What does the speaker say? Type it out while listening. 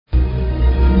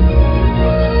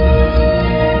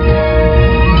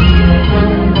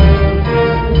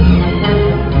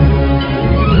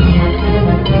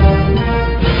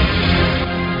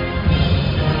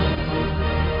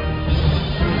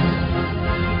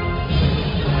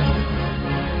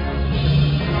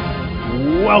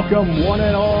Welcome, one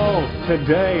and all.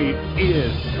 Today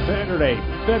is Saturday,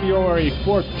 February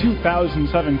 4th,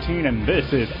 2017, and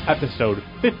this is episode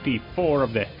 54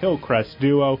 of the Hillcrest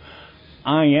Duo.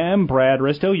 I am Brad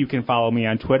Risto. You can follow me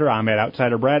on Twitter. I'm at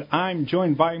OutsiderBrad. I'm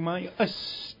joined by my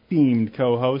esteemed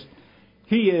co-host.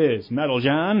 He is Metal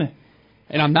John.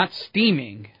 And I'm not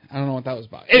steaming. I don't know what that was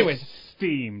about. Anyways.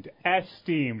 Esteemed.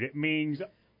 Esteemed. It means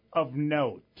of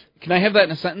note. Can I have that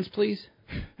in a sentence, please?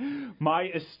 My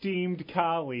esteemed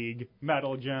colleague,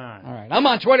 Metal John. All right. I'm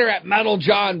on Twitter at Metal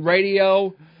John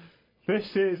Radio. This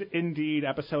is indeed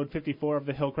episode 54 of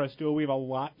the Hillcrest Duo. We have a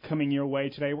lot coming your way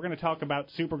today. We're going to talk about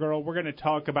Supergirl. We're going to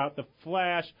talk about The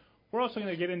Flash. We're also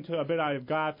going to get into a bit out of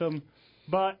Gotham.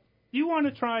 But you want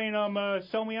to try and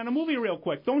sell me on a movie real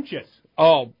quick, don't you?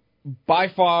 Oh, by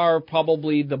far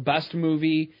probably the best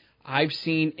movie I've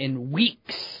seen in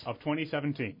weeks. Of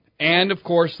 2017. And, of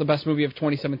course, the best movie of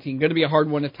 2017. Going to be a hard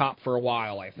one to top for a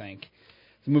while, I think.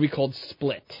 It's a movie called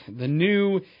Split. The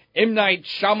new M. Night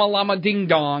Shyamalama Ding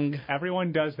Dong.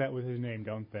 Everyone does that with his name,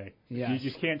 don't they? Yes. You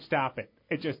just can't stop it.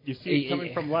 It just, you see it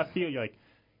coming from left field, you're like,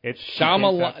 it's...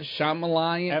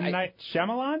 Shyamalan. M. Night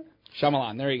Shyamalan?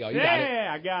 Shyamalan, there you go. You got it.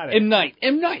 Yeah, I got it. M.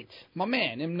 Night. My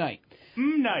man, M. Night.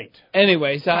 M. Night.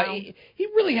 Anyways, he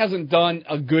really hasn't done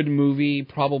a good movie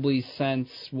probably since,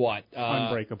 what?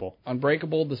 Unbreakable.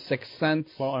 Unbreakable, The Sixth Sense.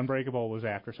 Well, Unbreakable was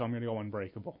after, so I'm going to go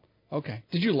Unbreakable. Okay.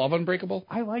 Did you love Unbreakable?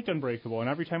 I liked Unbreakable, and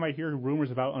every time I hear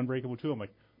rumors about Unbreakable 2, I'm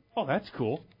like, oh, that's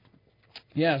cool.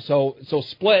 Yeah, so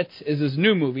Split is his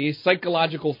new movie,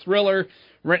 psychological thriller,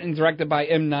 written and directed by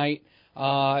M. Night,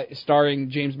 starring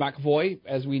James McAvoy,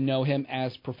 as we know him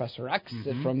as Professor X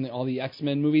from all the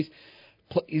X-Men movies.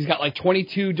 He's got like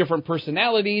 22 different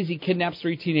personalities. He kidnaps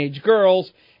 3 teenage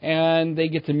girls, and they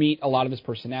get to meet a lot of his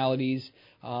personalities.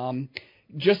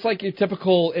 Just like your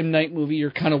typical M. Night movie,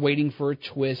 you're kind of waiting for a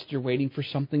twist. You're waiting for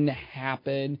something to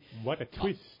happen. What a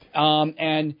twist.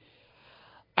 And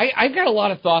I've got a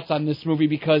lot of thoughts on this movie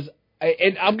because,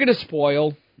 and I'm going to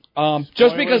spoil,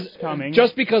 just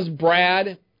because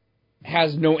Brad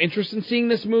has no interest in seeing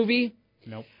this movie.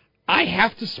 Nope. I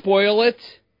have to spoil it.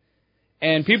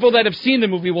 And people that have seen the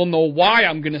movie will know why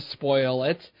I'm going to spoil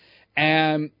it.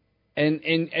 And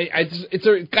it's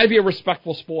got to be a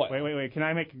respectful spoil. Wait. Can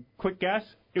I make a quick guess?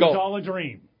 It Go. was all a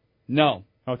dream. No.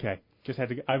 Okay.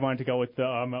 I wanted to go with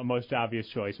the most obvious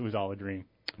choice. It was all a dream.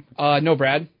 No,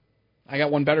 Brad. I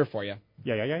got one better for you.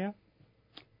 Yeah.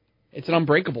 It's an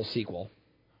Unbreakable sequel.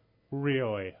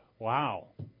 Really? Wow.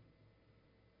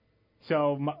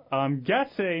 So I'm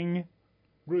guessing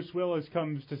Bruce Willis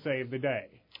comes to save the day.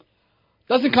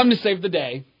 Doesn't come to save the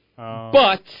day,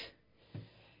 but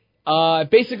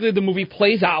basically the movie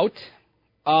plays out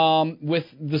with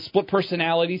the split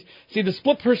personalities. See, the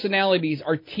split personalities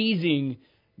are teasing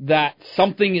that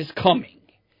something is coming.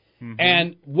 Mm-hmm.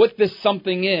 And what this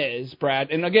something is,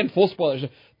 Brad, and again, full spoilers,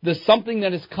 the something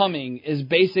that is coming is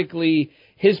basically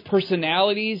his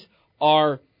personalities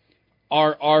are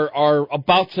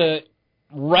about to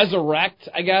resurrect,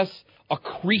 I guess, a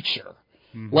creature.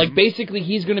 Mm-hmm. Like, basically,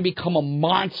 he's going to become a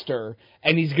monster,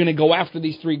 and he's going to go after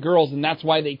these 3 girls, and that's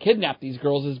why they kidnap these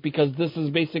girls, is because this is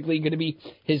basically going to be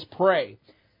his prey.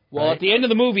 Well, right. At the end of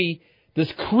the movie, this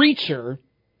creature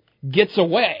gets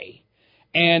away,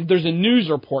 and there's a news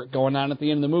report going on at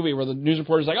the end of the movie where the news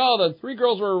reporter's like, oh, the 3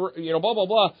 girls were, blah, blah,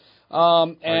 blah.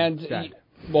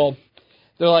 Well,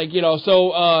 they're like,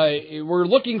 so we're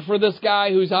looking for this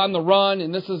guy who's on the run,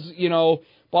 and this is,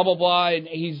 blah, blah, blah, and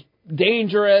he's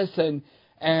dangerous, and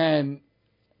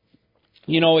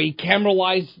he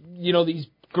cameralized, these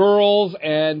girls,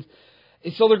 and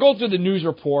so they're going through the news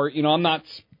report. I'm not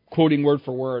quoting word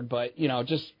for word, but,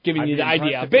 just giving you the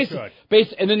idea.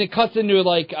 And then it cuts into,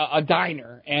 like, a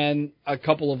diner, and a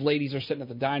couple of ladies are sitting at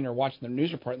the diner watching the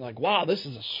news report, and they're like, wow, this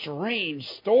is a strange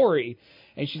story.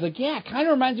 And she's like, yeah, it kind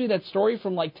of reminds me of that story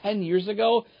from, like, 10 years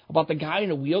ago about the guy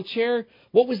in a wheelchair.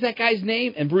 What was that guy's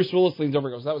name? And Bruce Willis leans over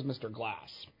and goes, that was Mr.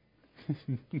 Glass.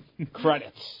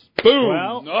 Credits. Boom.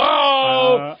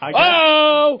 Well,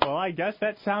 I guess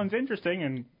that sounds interesting,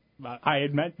 and I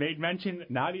had made mention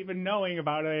not even knowing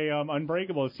about a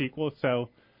Unbreakable sequel, so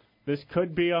this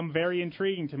could be very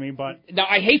intriguing to me. But now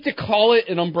I hate to call it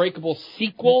an Unbreakable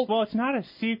sequel. Well, it's not a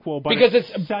sequel, but because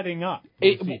it's setting up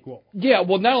a sequel. Yeah,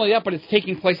 well, not only that, but it's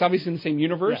taking place obviously in the same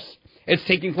universe. Yes. It's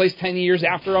taking place 10 years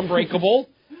after Unbreakable.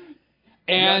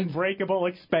 And Unbreakable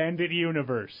expanded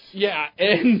universe. Yeah,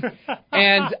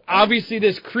 and obviously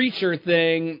this creature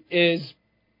thing is,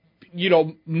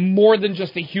 more than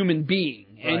just a human being.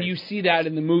 Right. And you see that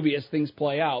in the movie as things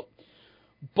play out.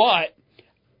 But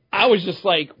I was just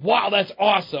like, wow, that's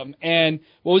awesome. And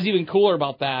what was even cooler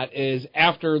about that is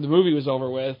after the movie was over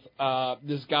with,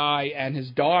 this guy and his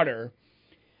daughter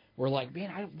were like,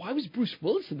 man, why was Bruce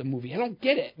Willis in the movie? I don't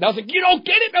get it. And I was like, you don't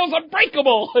get it? That was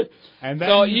Unbreakable. And then,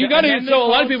 so you got to. So a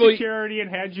lot of people security and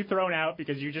had you thrown out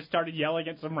because you just started yelling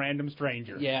at some random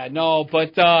stranger. Yeah, no,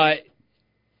 but I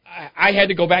had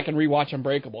to go back and rewatch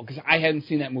Unbreakable because I hadn't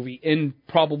seen that movie in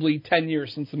probably 10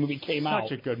 years since the movie came out.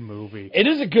 Such a good movie. It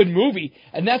is a good movie,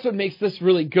 and that's what makes this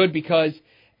really good because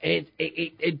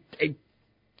it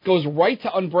goes right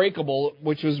to Unbreakable,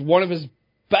 which was one of his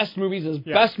best movies,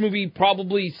 best movie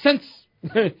probably since,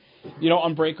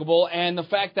 Unbreakable, and the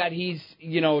fact that he's,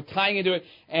 tying into it,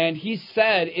 and he's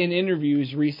said in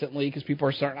interviews recently, because people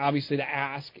are starting obviously to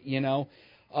ask,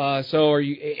 so are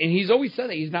you, and he's always said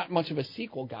that he's not much of a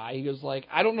sequel guy. He goes like,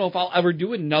 I don't know if I'll ever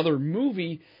do another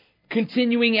movie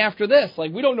continuing after this.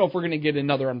 Like, we don't know if we're going to get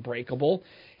another Unbreakable.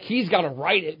 He's got to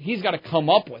write it. He's got to come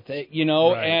up with it,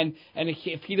 Right. and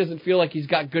if he doesn't feel like he's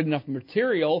got good enough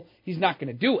material, he's not going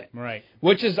to do it. Right.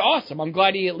 Which is awesome. I'm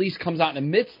glad he at least comes out and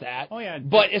admits that. Oh, yeah.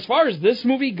 But as far as this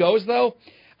movie goes, though,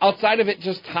 outside of it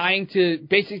just tying to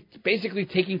basically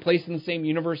taking place in the same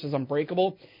universe as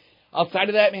Unbreakable, outside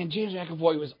of that, man, James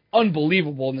McAvoy was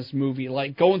unbelievable in this movie.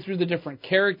 Like, going through the different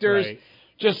characters. Right.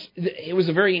 It was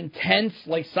a very intense,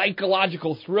 like,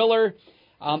 psychological thriller.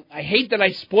 I hate that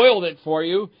I spoiled it for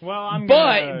you. Well,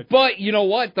 but you know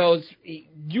what, though?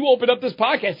 You opened up this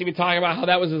podcast even talking about how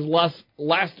that was his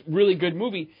last really good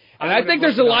movie. And I think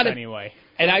there's a lot of... Anyway.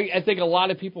 And I think a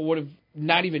lot of people would have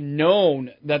not even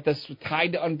known that this was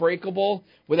tied to Unbreakable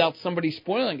without somebody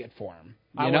spoiling it for him.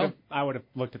 I would have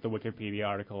looked at the Wikipedia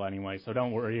article anyway, so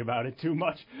don't worry about it too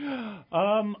much.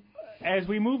 As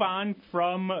we move on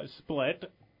from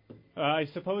Split, I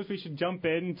suppose we should jump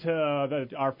into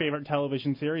our favorite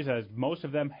television series, as most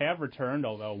of them have returned,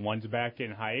 although one's back in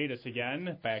hiatus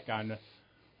again, back on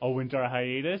a winter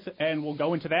hiatus. And we'll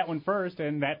go into that one first,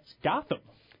 and that's Gotham.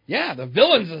 Yeah, the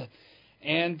villains.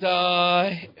 And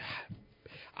I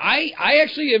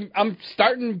actually I'm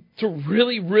starting to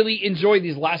really, really enjoy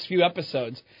these last few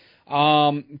episodes.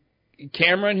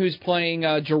 Cameron, who's playing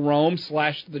Jerome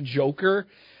 / the Joker,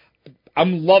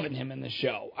 I'm loving him in the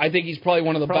show. I think he's probably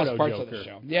one of the best parts of the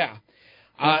show. Yeah.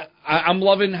 I'm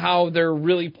loving how they're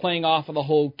really playing off of the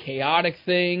whole chaotic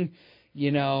thing,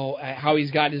 how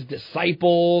he's got his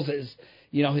disciples, his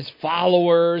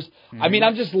followers. Mm-hmm. I mean,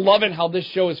 I'm just loving how this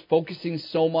show is focusing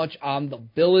so much on the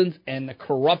villains and the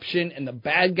corruption and the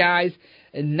bad guys,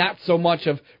 and not so much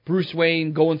of Bruce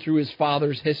Wayne going through his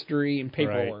father's history and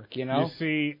paperwork, right. You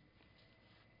see,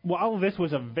 while this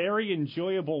was a very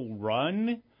enjoyable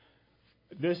run,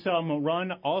 this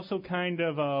run also kind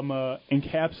of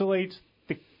encapsulates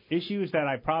the issues that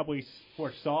I probably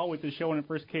foresaw with the show when it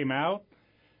first came out.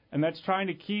 And that's trying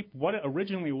to keep what it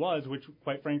originally was, which,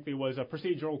 quite frankly, was a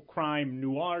procedural crime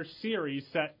noir series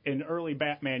set in early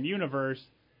Batman universe.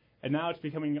 And now it's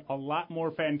becoming a lot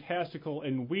more fantastical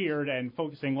and weird and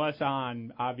focusing less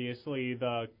on, obviously,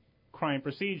 the crime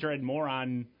procedure and more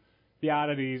on the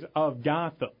oddities of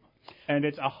Gotham. And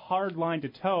it's a hard line to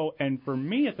toe. And for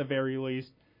me, at the very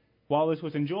least, while this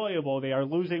was enjoyable, they are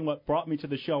losing what brought me to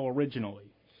the show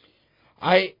originally.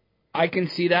 I can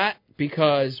see that.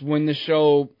 Because when the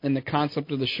show and the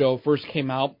concept of the show first came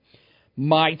out,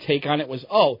 my take on it was,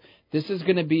 this is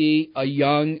going to be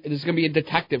a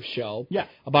detective show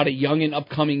about a young and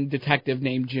upcoming detective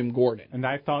named Jim Gordon. And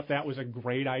I thought that was a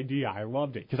great idea. I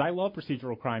loved it because I love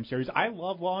procedural crime series. I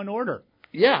love Law and Order.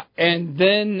 Yeah, and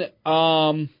then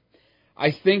I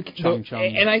think,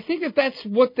 and I think that that's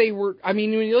what they were. I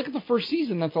mean, when you look at the first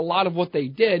season, that's a lot of what they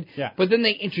did. Yeah. But then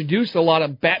they introduced a lot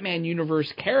of Batman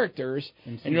universe characters,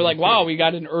 and you're like, wow, we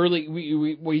got an early.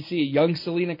 We see a young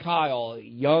Selina Kyle,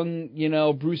 young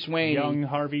Bruce Wayne, young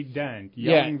Harvey Dent,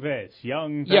 young this,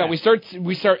 young that. Yeah, we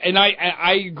start, and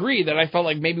I agree that I felt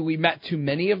like maybe we met too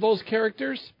many of those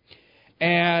characters,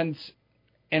 and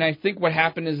I think what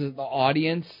happened is that the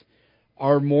audience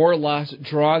are more or less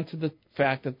drawn to the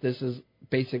fact that this is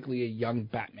basically a young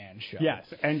Batman show. Yes,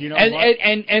 and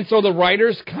and so the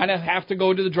writers kind of have to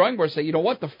go to the drawing board and say, you know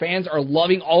what, the fans are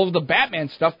loving all of the Batman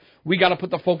stuff. We got to put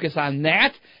the focus on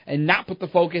that and not put the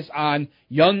focus on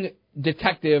young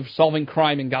detective solving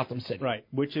crime in Gotham City. Right,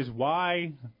 which is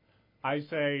why I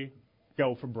say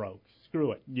go for broke.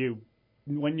 Screw it.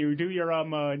 When you do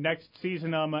your next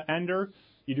season ender,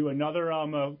 you do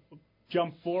another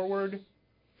jump forward.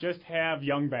 Just have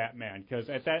young Batman, because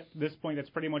at this point,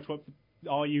 that's pretty much what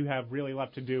all you have really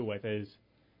left to do with is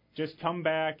just come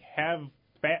back, have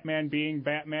Batman being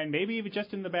Batman, maybe even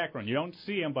just in the background. You don't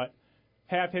see him, but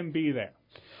have him be there.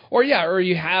 Or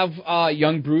you have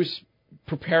young Bruce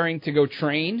preparing to go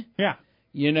train. Yeah.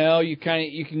 You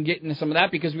can get into some of that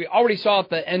because we already saw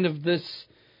at the end of this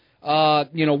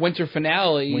winter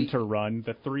finale. Winter run,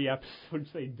 the 3 episodes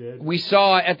they did. We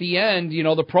saw at the end,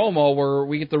 the promo where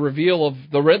we get the reveal of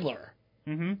the Riddler.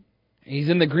 Mm-hmm. He's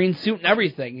in the green suit and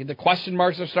everything. The question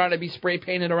marks are starting to be spray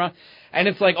painted around. And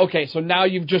it's like, okay, so now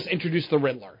you've just introduced the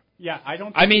Riddler. Yeah, I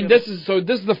don't... this is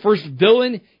the first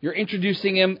villain. You're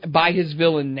introducing him by his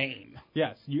villain name.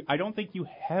 Yes, I don't think you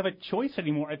have a choice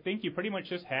anymore. I think you pretty much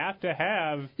just have to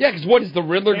have... Yeah, because what is the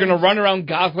Riddler going to run around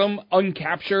Gotham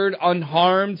uncaptured,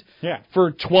 unharmed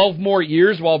for 12 more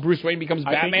years while Bruce Wayne becomes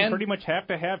Batman? I think you pretty much have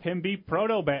to have him be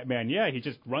proto-Batman. Yeah, he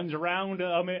just runs around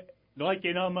like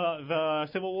in the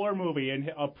Civil War movie and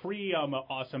a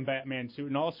awesome Batman suit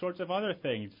and all sorts of other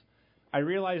things. I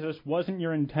realize this wasn't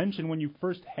your intention when you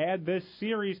first had this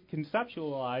series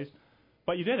conceptualized,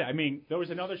 but you did it. I mean, there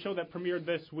was another show that premiered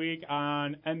this week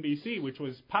on NBC, which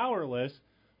was Powerless,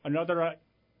 another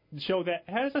show that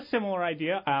has a similar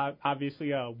idea,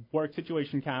 obviously a work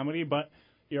situation comedy, but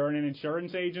you're in an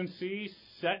insurance agency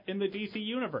set in the DC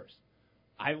universe.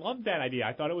 I loved that idea.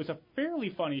 I thought it was a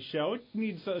fairly funny show. It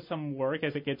needs some work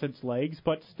as it gets its legs,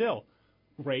 but still,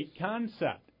 great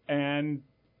concept. And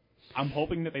I'm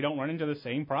hoping that they don't run into the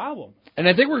same problem. And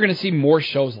I think we're going to see more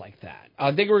shows like that.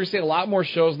 I think we're going to see a lot more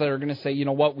shows that are going to say, you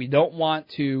know what, we don't want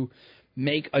to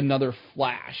make another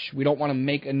Flash. We don't want to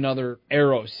make another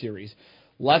Arrow series.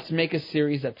 Let's make a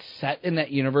series that's set in that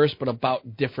universe, but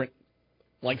about different,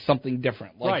 like something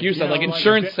different. Like right. You said, like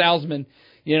insurance salesman,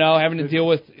 having to deal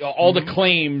with all the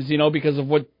claims, because of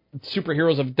what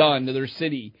superheroes have done to their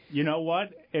city. You know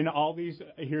what? In all these,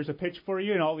 here's a pitch for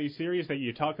you. In all these series that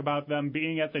you talk about them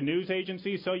being at the news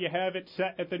agency, so you have it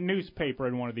set at the newspaper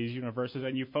in one of these universes,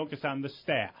 and you focus on the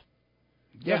staff.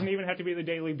 It doesn't even have to be the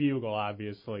Daily Bugle,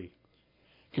 obviously.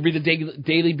 Could be the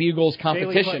Daily Bugle's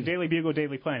competition. Daily Bugle,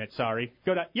 Daily Planet. Sorry.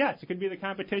 Yes, it could be the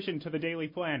competition to the Daily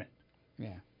Planet.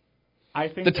 Yeah. I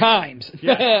think the Times.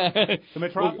 Yeah, the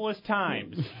Metropolis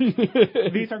Times.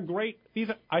 These are great.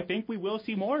 I think we will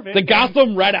see more of it. The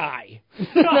Gotham Red Eye.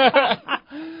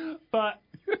 But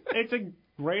it's a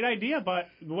great idea. But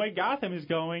the way Gotham is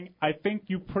going, I think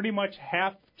you pretty much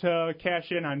have to cash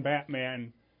in on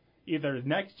Batman either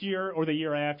next year or the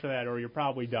year after that, or you're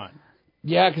probably done.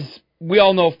 Yeah, because we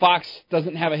all know Fox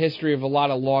doesn't have a history of a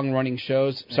lot of long-running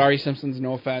shows. Sorry, Simpsons,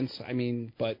 no offense. I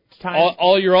mean, but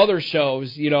all your other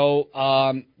shows,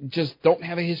 just don't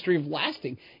have a history of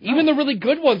lasting. Even the really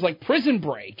good ones like Prison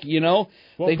Break, Well,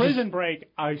 Prison Break,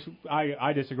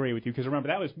 I disagree with you, because remember,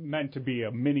 that was meant to be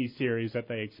a mini-series that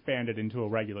they expanded into a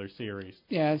regular series.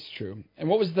 Yeah, that's true. And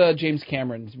what was the James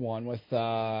Cameron's one with,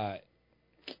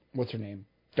 what's her name?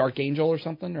 Dark Angel or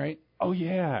something, right? Oh,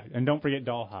 yeah. And don't forget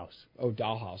Dollhouse. Oh,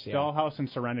 Dollhouse, yeah. Dollhouse and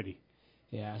Serenity.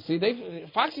 Yeah. See,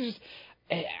 Fox is just...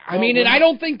 and I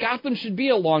don't think Gotham should be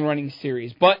a long-running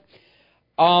series. But,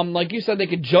 like you said, they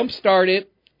could jumpstart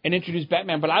it and introduce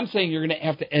Batman. But I'm saying you're going to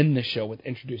have to end the show with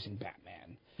introducing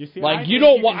Batman. You see, like,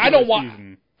 I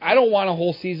don't want a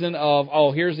whole season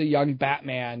of, here's a young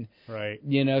Batman. Right.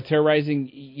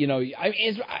 Terrorizing,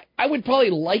 I would probably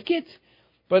like it.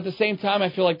 But at the same time, I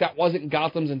feel like that wasn't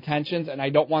Gotham's intentions, and I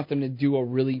don't want them to do a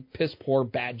really piss-poor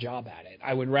bad job at it.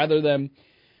 I would rather them,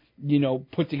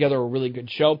 put together a really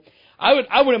good show.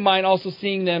 I wouldn't mind also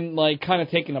seeing them, like, kind of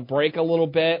taking a break a little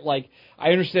bit. Like,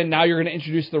 I understand now you're going to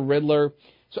introduce the Riddler.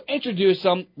 So introduce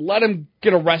him, let him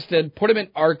get arrested, put him in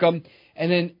Arkham, and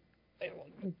then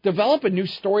develop a new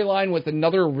storyline with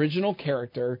another original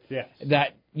character. Yes.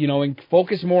 That, and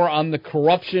focus more on the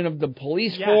corruption of the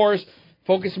police force.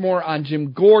 Focus more on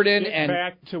Jim Gordon Get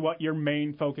back to what your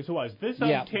main focus was. This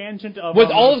tangent of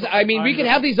with all of we can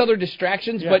have these other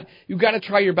distractions, but you got to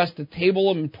try your best to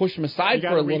table them and push them aside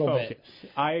for a little bit.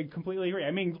 I completely agree.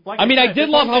 I did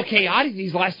love how chaotic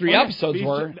these last 3 episodes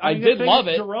were. I did love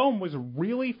it. Jerome was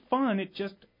really fun. It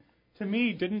just, to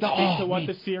me, didn't speak to what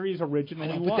the series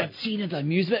originally was. With that scene at the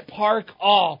amusement park,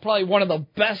 probably one of the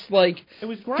best it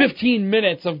was great. 15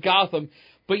 minutes of Gotham.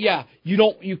 But yeah,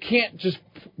 you can't just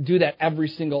do that every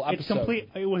single episode. It's complete.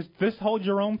 It was this whole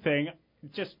Jerome thing.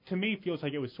 Just to me, feels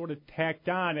like it was sort of tacked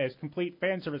on as complete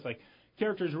fan service. Like,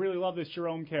 characters really love this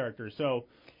Jerome character, so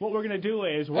what we're going to do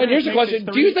is. Here's the question: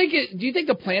 Do you think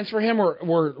the plans for him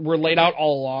were laid out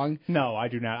all along? No, I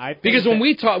do not. Because when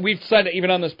we've said it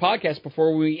even on this podcast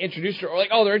before, we introduced her, like,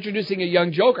 they're introducing a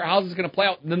young Joker. How's this going to play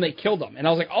out? And then they killed him, and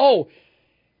I was like,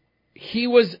 he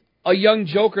was a young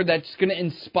Joker that's going to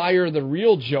inspire the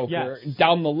real Joker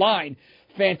down the line.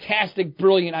 Fantastic,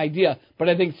 brilliant idea. But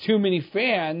I think too many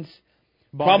fans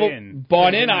bought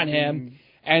in on him,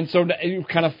 and so it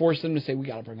kind of forced them to say, we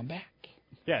got to bring him back.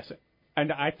 Yes,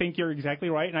 and I think you're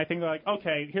exactly right, and I think they're like,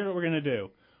 okay, here's what we're going to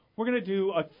do. We're going to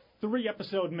do a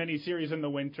 3-episode miniseries in the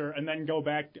winter, and then go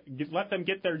back, let them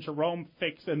get their Jerome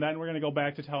fix, and then we're going to go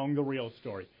back to telling the real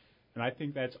story. And I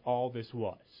think that's all this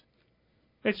was.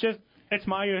 It's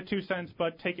my 2 cents,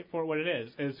 but take it for what it is.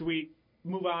 As we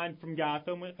move on from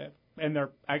Gotham, and their,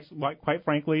 quite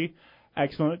frankly,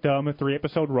 excellent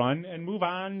 3-episode run, and move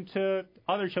on to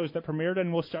other shows that premiered,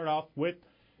 and we'll start off with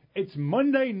its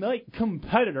Monday night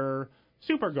competitor,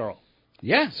 Supergirl.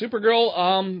 Yeah, Supergirl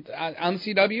on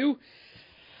CW.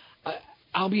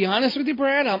 I'll be honest with you,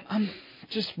 Brad. I'm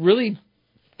just really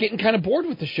getting kind of bored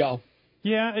with the show.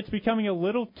 Yeah, it's becoming a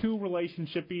little too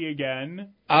relationship-y again.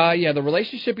 Yeah, the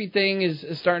relationship-y thing is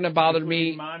starting to bother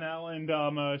me. Mon-El and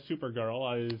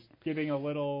Supergirl is getting a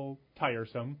little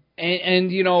tiresome.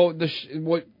 And you know,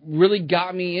 what really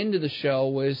got me into the show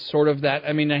was sort of that,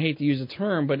 I mean, I hate to use the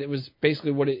term, but it was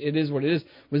basically what it is,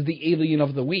 was the alien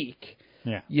of the week.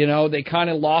 Yeah. You know, they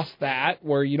kind of lost that,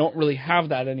 where you don't really have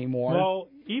that anymore. Well,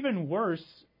 even worse,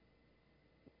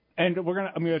 and I'm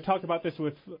going to talk about this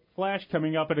with Flash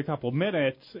coming up in a couple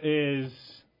minutes, is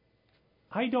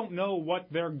I don't know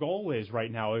what their goal is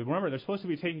right now. Remember, they're supposed to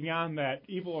be taking on that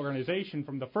evil organization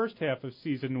from the first half of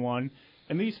Season 1,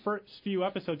 and these first few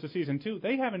episodes of Season 2,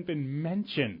 they haven't been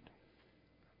mentioned.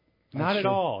 Not at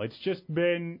all. It's just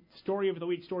been story of the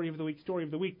week, story of the week, story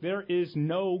of the week. There is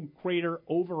no greater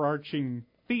overarching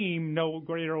theme, no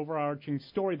greater overarching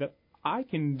story that I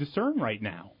can discern right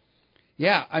now.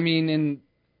 Yeah, I mean,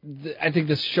 I think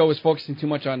this show is focusing too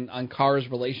much on Kara's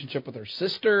relationship with her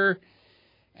sister,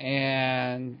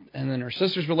 and then her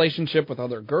sister's relationship with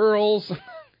other girls.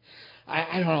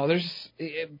 I don't know.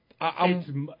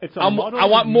 I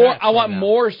want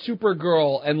more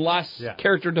Supergirl and less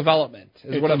character development.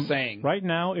 Is what I'm saying. Right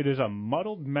now, it is a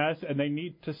muddled mess, and they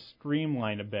need to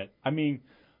streamline a bit. I mean,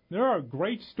 there are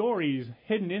great stories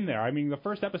hidden in there. I mean, the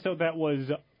first episode that was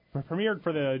premiered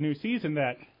for the new season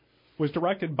that was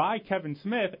directed by Kevin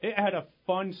Smith, it had a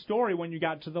fun story when you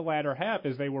got to the latter half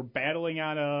as they were battling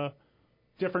on a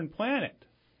different planet.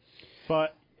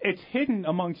 But it's hidden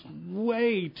amongst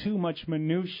way too much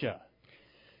minutia.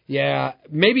 Yeah,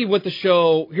 maybe with the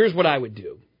show, here's what I would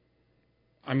do.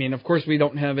 I mean, of course, we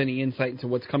don't have any insight into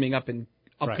what's coming up in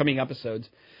upcoming episodes,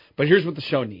 but here's what the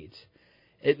show needs.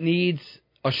 It needs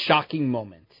a shocking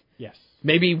moment. Yes.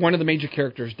 Maybe one of the major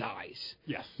characters dies.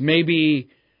 Yes. Maybe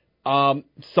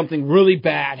something really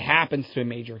bad happens to a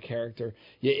major character.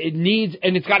 It needs,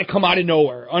 and it's got to come out of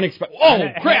nowhere, unexpected. Oh,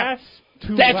 crap!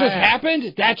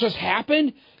 That just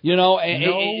happened. You know,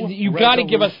 and you got to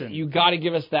give us that. You got to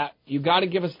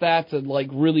give us that to like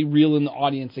really reel in the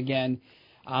audience again.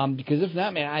 Because if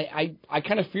not, man, I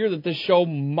kind of fear that this show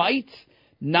might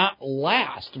not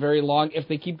last very long if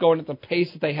they keep going at the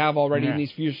pace that they have already in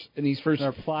these first 2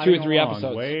 or 3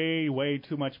 episodes. Way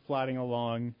too much plotting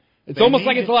along. It's almost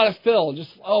like it's a lot of fill.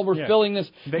 Just, we're filling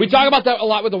this. We talk about that a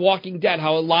lot with The Walking Dead,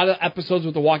 how a lot of episodes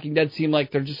with The Walking Dead seem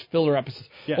like they're just filler episodes.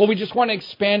 Yeah. Well, we just want to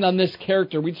expand on this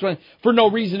character. We just want for no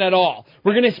reason at all.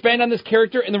 We're going to expand on this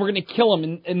character, and then we're going to kill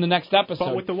him in the next episode.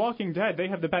 But with The Walking Dead, they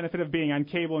have the benefit of being on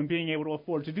cable and being able to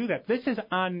afford to do that. This is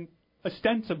on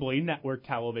ostensibly network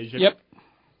television. Yep.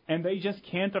 And they just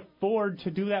can't afford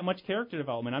to do that much character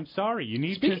development. I'm sorry. You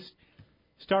need to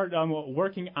start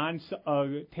working on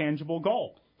a tangible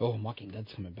goal. Oh, Walking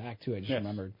Dead's coming back, too. I just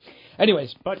remembered.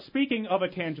 Anyways. But speaking of a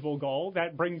tangible goal,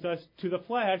 that brings us to The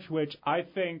Flash, which I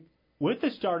think, with the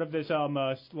start of this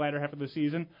latter half of the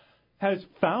season, has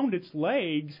found its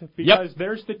legs because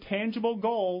there's the tangible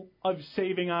goal of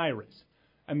saving Iris.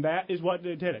 And that is what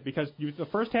did it. Because the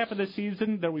first half of the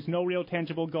season, there was no real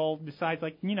tangible goal besides,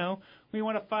 we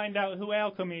want to find out who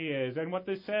Alchemy is and what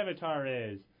the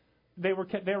Savitar is. They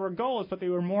were goals, but they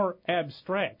were more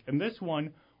abstract. And this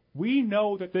one, we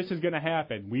know that this is going to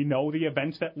happen. We know the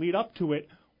events that lead up to it.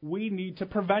 We need to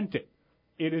prevent it.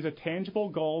 It is a tangible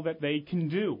goal that they can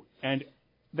do. And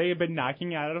they have been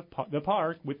knocking out of the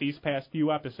park with these past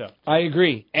few episodes. I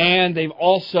agree. And they've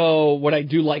also, what I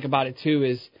do like about it, too,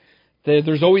 is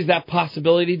there's always that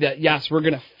possibility that, yes, we're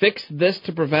going to fix this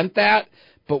to prevent that,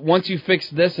 but once you fix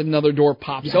this, another door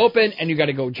pops open, and you got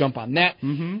to go jump on that.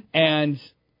 Mm-hmm. And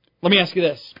let me ask you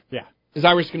this. Yeah. Is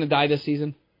Iris going to die this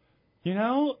season?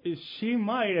 She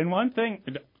might. And one thing,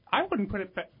 I wouldn't put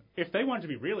it if they wanted to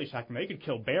be really shocking, they could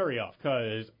kill Barry off,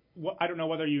 because I don't know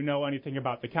whether you know anything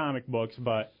about the comic books,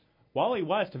 but Wally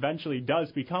West eventually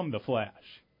does become the Flash.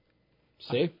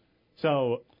 See?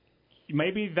 So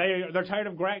maybe they're tired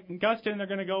of Grant Gustin, and they're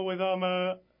going to go with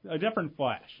a different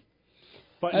Flash.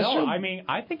 But That's true. I mean,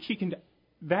 I think she can.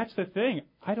 That's the thing.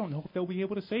 I don't know if they'll be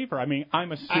able to save her. I mean,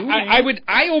 I'm assuming.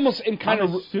 I almost am kind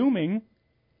of assuming,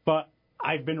 but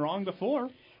I've been wrong before.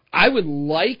 I would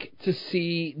like to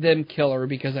see them kill her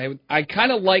because I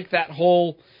kind of like that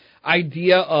whole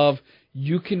idea of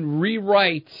you can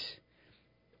rewrite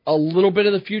a little bit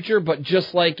of the future, but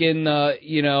just like in,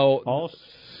 all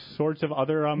sorts of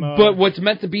other... But what's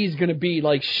meant to be is going to be,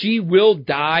 like, she will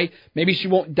die. Maybe she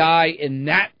won't die in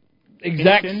that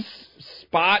exact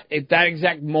spot at that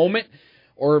exact moment,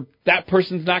 or that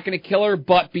person's not going to kill her,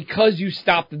 but because you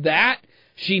stopped that,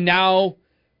 she now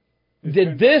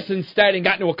did this instead and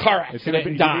got into a car accident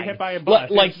and died. Hit by a bus.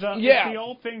 It's the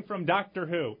old thing from Doctor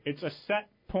Who. It's a set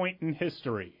point in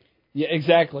history. Yeah,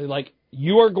 exactly. Like,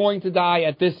 you are going to die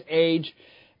at this age,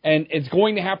 and it's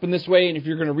going to happen this way, and if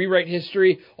you're going to rewrite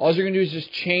history, all you're going to do is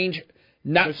just change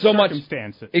not so much...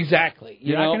 circumstances. Exactly.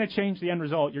 You're not going to change the end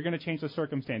result. You're going to change the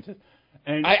circumstances.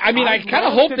 And I kind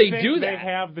of hope they do that. They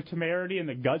have the temerity and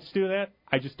the guts to do that.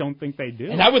 I just don't think they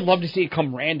do. And I would love to see it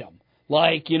come random.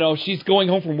 Like, she's going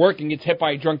home from work and gets hit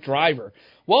by a drunk driver.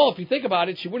 Well, if you think about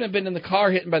it, she wouldn't have been in the car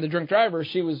hit by the drunk driver.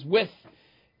 She was with,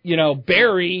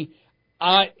 Barry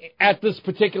at this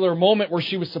particular moment where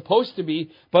she was supposed to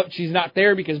be, but she's not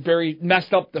there because Barry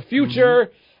messed up the future.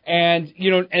 Mm-hmm. And,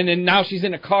 and then now she's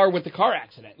in a car with the car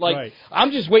accident. Like, right.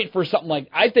 I'm just waiting for something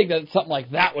I think that something like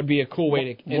that would be a cool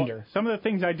way to end her. Some of the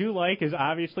things I do like is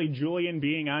obviously Julian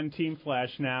being on Team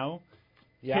Flash now.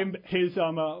 Yeah. His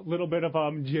little bit of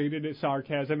jaded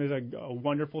sarcasm is a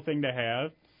wonderful thing to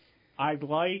have. I'd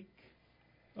like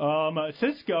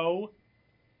Cisco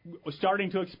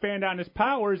starting to expand on his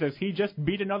powers as he just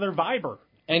beat another Viber.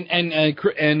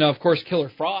 And of course Killer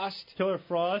Frost. Killer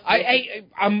Frost.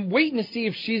 I'm waiting to see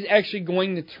if she's actually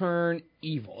going to turn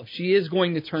evil. If she is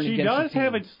going to turn against the team. She does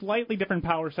have a slightly different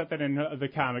power set than in the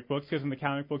comic books, because in the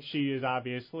comic books she is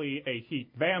obviously a heat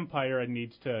vampire and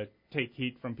needs to take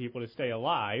heat from people to stay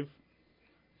alive.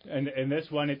 And in this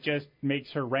one, it just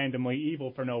makes her randomly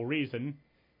evil for no reason.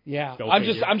 Yeah, I'm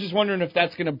just wondering if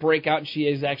that's going to break out and she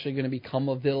is actually going to become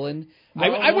a villain.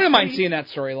 Well, I wouldn't mind seeing that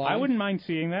storyline. I wouldn't mind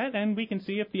seeing that, and we can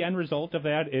see if the end result of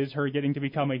that is her getting to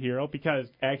become a hero, because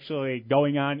actually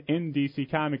going on in DC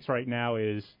Comics right now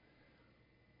is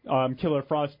Killer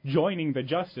Frost joining the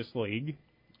Justice League.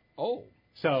 Oh.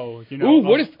 So, here's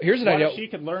an idea. What if she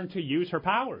could learn to use her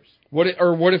powers? What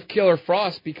if Killer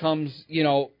Frost becomes,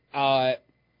 buried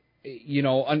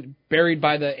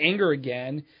by the anger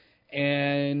again,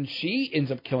 and she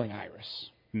ends up killing Iris?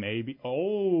 Maybe.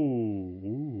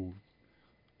 Oh.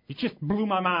 You just blew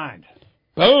my mind.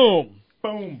 Boom.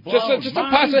 Blown. Just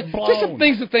some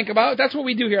things to think about. That's what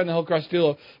we do here on the Hillcrest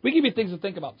Duo. We give you things to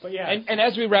think about. But yes. And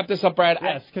as we wrap this up, Brad.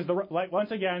 Yes, because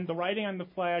once again, the writing on the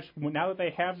Flash, now that they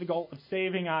have the goal of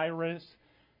saving Iris,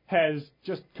 has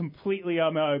just completely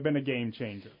been a game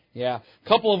changer. Yeah. A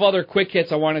couple of other quick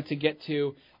hits I wanted to get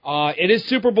to. It is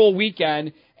Super Bowl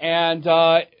weekend, and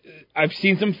I've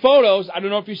seen some photos. I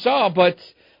don't know if you saw, but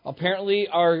apparently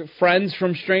our friends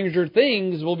from Stranger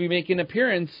Things will be making an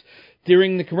appearance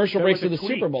during the commercial breaks of the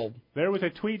Super Bowl. There was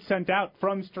a tweet sent out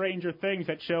from Stranger Things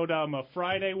that showed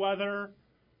Friday weather,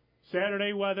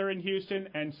 Saturday weather in Houston,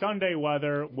 and Sunday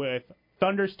weather with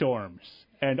thunderstorms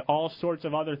and all sorts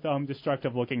of other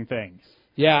destructive-looking things.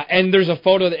 Yeah, and there's a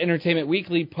photo that Entertainment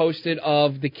Weekly posted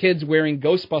of the kids wearing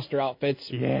Ghostbuster outfits,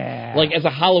 like as a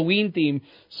Halloween theme.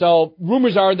 So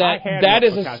rumors are that that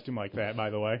is a costume like that, by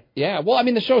the way. Yeah, well, I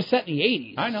mean the show's set in the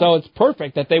 80s, I know. So it's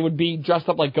perfect that they would be dressed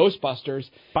up like Ghostbusters.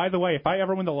 By the way, if I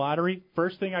ever win the lottery,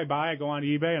 first thing I buy, I go on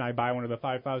eBay and I buy one of the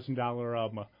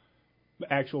 $5,000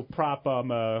 actual prop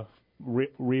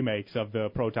remakes of the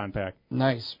Proton Pack.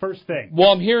 Nice. First thing.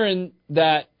 Well, I'm hearing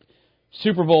that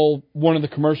Super Bowl, one of the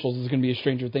commercials is going to be a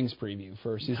Stranger Things preview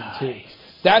for season 2.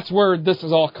 That's where this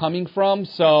is all coming from.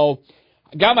 So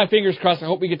I got my fingers crossed. I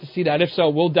hope we get to see that. If so,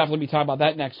 we'll definitely be talking about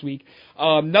that next week.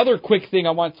 Another quick thing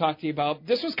I want to talk to you about.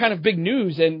 This was kind of big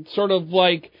news and sort of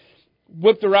like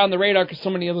whipped around the radar because so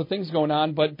many other things going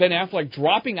on. But Ben Affleck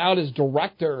dropping out as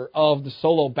director of the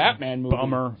solo Batman movie.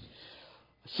 Bummer.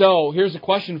 So here's a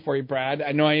question for you, Brad.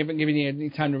 I know I haven't given you any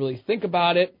time to really think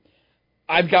about it.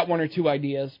 I've got one or two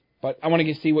ideas. But I want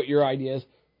to see what your idea is.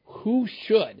 Who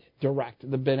should direct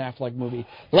the Ben Affleck movie?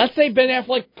 Let's say Ben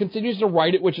Affleck continues to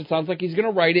write it, which it sounds like he's going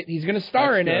to write it. He's going to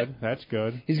star in it. That's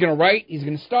good. He's going to write. He's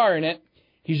going to star in it.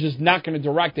 He's just not going to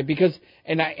direct it because,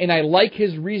 and I like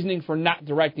his reasoning for not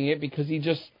directing it because it's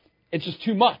just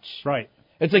too much. Right.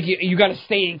 It's like you got to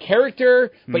stay in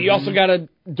character, but you also got to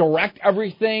direct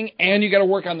everything, and you got to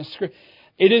work on the script.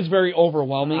 It is very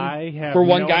overwhelming for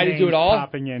one guy to do it all.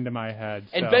 Popping into my head.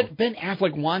 So. And Ben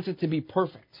Affleck wants it to be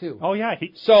perfect, too. Oh, yeah.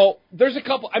 So there's a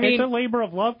couple. It's a labor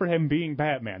of love for him being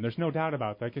Batman. There's no doubt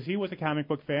about that, because he was a comic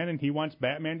book fan, and he wants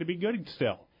Batman to be good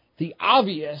still. The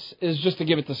obvious is just to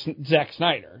give it to Zack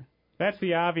Snyder. That's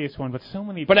the obvious one, but so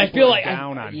many but people I feel are like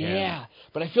down on him. Yeah,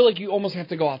 but I feel like you almost have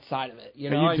to go outside of it. You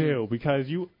know, You do, because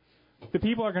the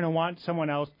people are going to want someone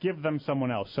else. Give them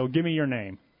someone else. So give me your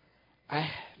name.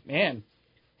 Man,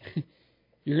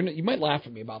 you might laugh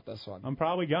at me about this one. I'm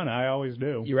probably gonna. I always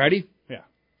do. You ready? Yeah.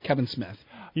 Kevin Smith.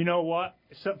 You know what?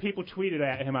 Some people tweeted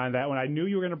at him on that one. I knew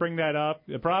you were going to bring that up.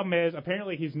 The problem is,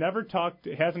 apparently,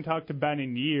 hasn't talked to Ben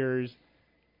in years,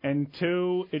 and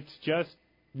two, it's just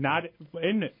not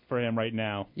in it for him right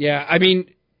now. Yeah, I mean,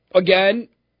 again,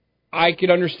 I could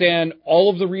understand all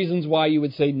of the reasons why you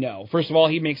would say no. First of all,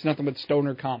 he makes nothing but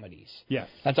stoner comedies. Yes.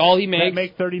 That's all he makes. That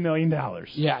make $30 million.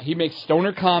 Yeah, he makes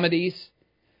stoner comedies.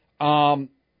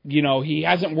 He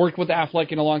hasn't worked with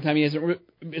Affleck in a long time. He hasn't,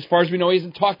 as far as we know, he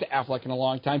hasn't talked to Affleck in a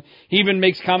long time. He even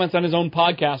makes comments on his own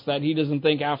podcast that he doesn't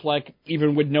think Affleck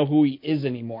even would know who he is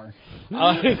anymore. Who's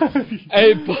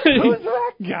that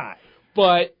guy?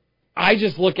 But I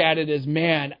just look at it as,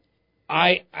 man,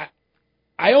 I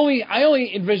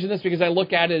only envision this because I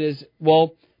look at it as,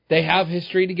 well, they have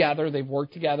history together. They've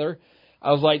worked together.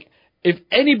 I was like, if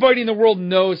anybody in the world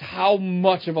knows how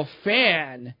much of a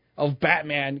fan of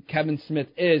Batman Kevin Smith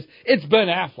is, it's Ben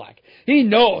Affleck. He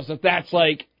knows that's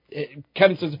like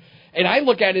Kevin Smith. And I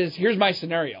look at it as, here's my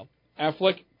scenario.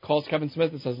 Affleck calls Kevin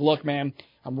Smith and says, look, man,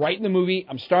 I'm writing the movie.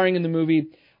 I'm starring in the movie.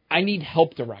 I need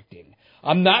help directing.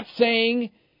 I'm not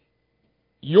saying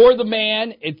you're the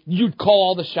man. You'd call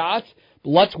all the shots.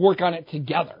 Let's work on it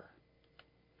together.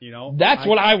 That's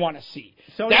what I want to see.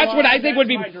 So that's what I think would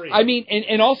be. Dream. I mean,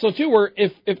 and also too, where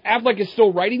if Affleck is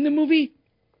still writing the movie,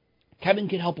 Kevin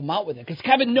can help him out with it because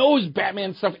Kevin knows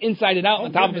Batman stuff inside and out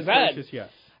on the top of his head. Gracious, yes.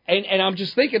 And I'm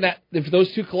just thinking that if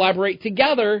those two collaborate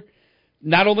together,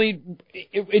 not only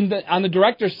on the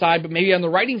director's side, but maybe on the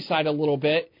writing side a little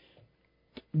bit,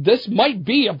 this might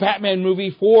be a Batman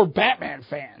movie for Batman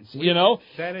fans.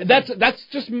 That's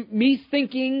just me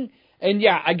thinking. And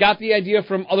yeah, I got the idea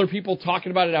from other people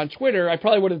talking about it on Twitter. I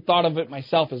probably would have thought of it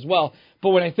myself as well. But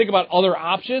when I think about other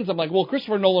options, I'm like, well,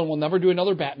 Christopher Nolan will never do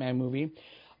another Batman movie.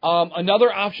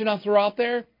 Another option I'll throw out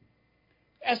there,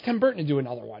 ask Tim Burton to do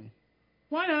another one.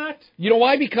 Why not? You know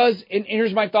why? Because, and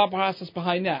here's my thought process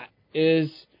behind that,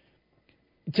 is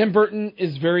Tim Burton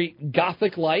is very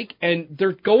Gothic-like, and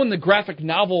they're going the graphic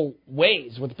novel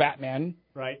ways with Batman.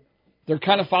 Right. They're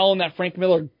kind of following that Frank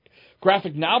Miller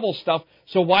graphic novel stuff,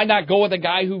 so why not go with a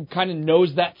guy who kind of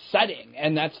knows that setting,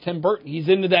 and that's Tim Burton. He's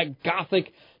into that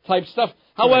Gothic-type stuff.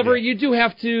 However, you do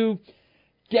have to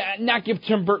not give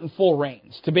Tim Burton full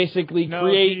reins to basically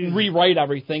create and rewrite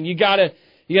everything. You gotta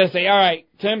say, all right,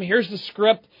 Tim, here's the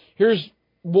script. Here's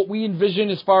what we envision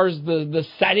as far as the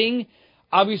setting.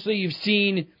 Obviously, you've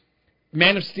seen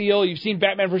Man of Steel. You've seen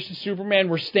Batman vs. Superman.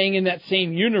 We're staying in that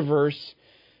same universe.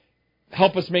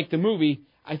 Help us make the movie.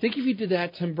 I think if you did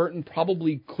that, Tim Burton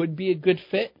probably could be a good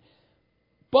fit.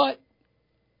 But,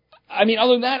 I mean,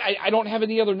 other than that, I don't have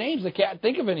any other names. I can't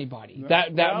think of anybody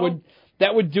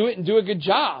that would do it and do a good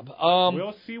job.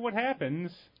 We'll see what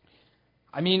happens.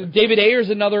 I mean, David Ayer's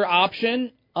another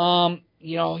option.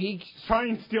 He try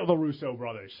and steal the Russo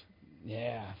brothers.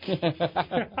 Yeah.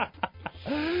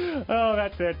 Oh,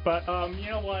 that's it. But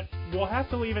you know what? We'll have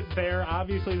to leave it there.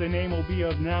 Obviously, the name will be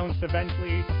announced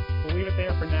eventually. We'll leave it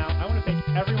there for now. I want to thank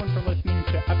everyone for listening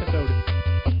to episode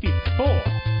 54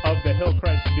 of the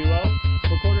Hillcrest Duo,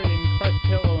 recorded in Crest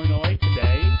Hill, Illinois today.